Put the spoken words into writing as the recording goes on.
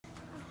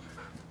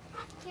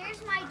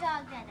here's my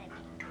dog that I made.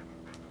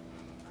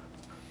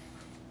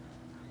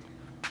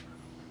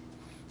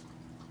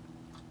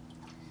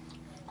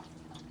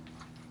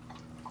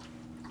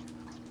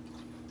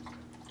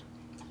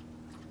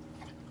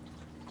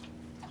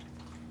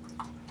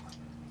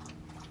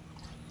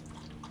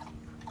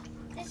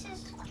 This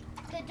is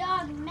the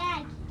dog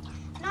Maggie.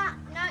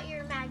 Not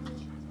your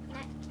Maggie.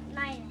 My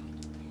Maggie.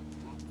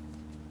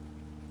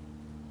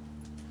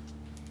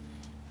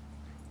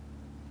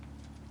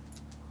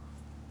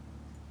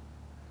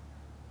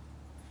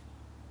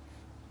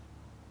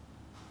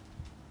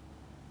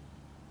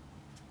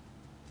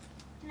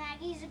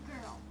 Maggie's a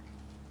girl.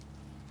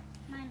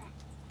 My Maggie.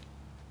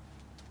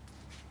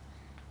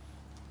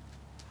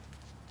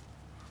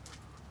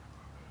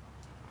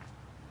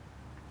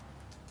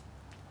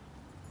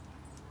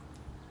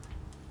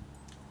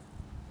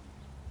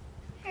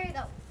 Here you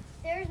go.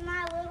 There's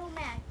my little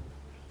Maggie.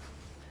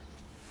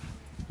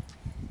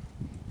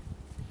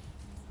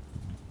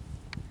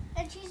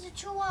 And she's a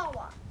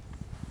Chihuahua.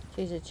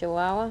 She's a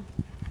Chihuahua?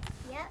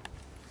 Yep.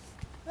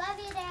 Love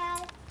you,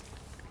 Dad.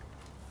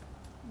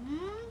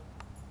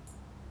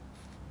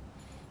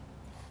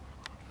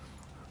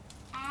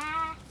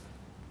 Ah.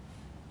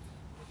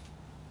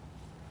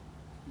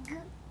 G.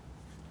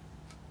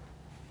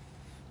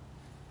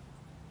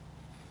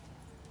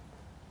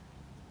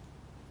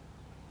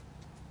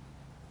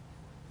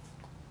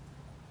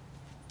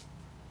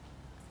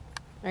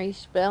 Are you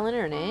spelling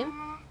her name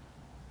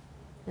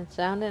and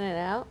sounding it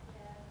out?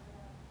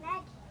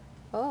 Maggie.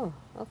 Oh,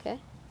 okay.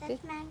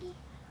 That's Maggie?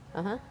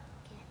 Uh-huh.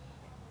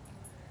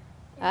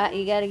 Okay.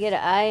 You gotta get an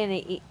I and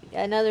a E,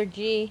 another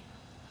G.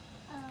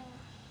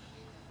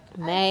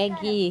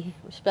 Maggie.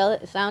 Spell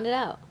it, sound it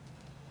out.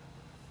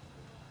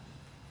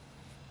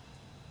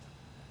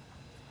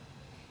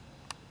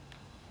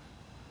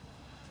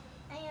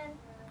 And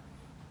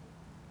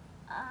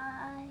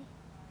I.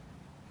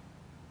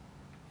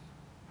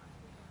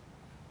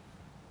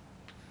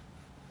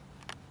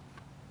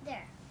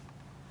 There.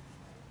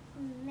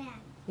 Maggie.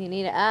 You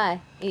need an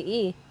I,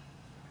 E.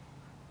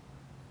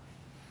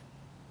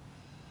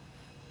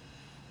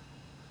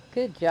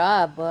 Good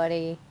job,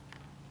 buddy.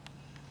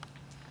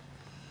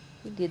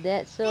 You did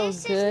that so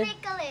this good. This is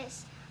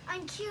Nicholas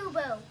on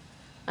Cubo.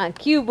 On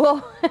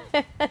Cubo.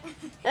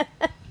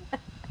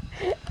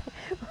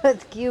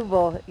 What's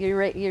Cubo?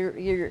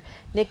 Your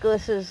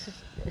Nicholas's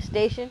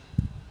station?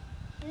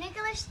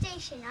 Nicholas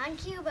Station on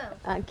Cubo.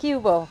 On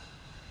Cubo.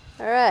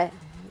 All right,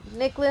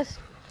 Nicholas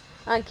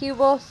on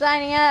Cubo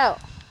signing out.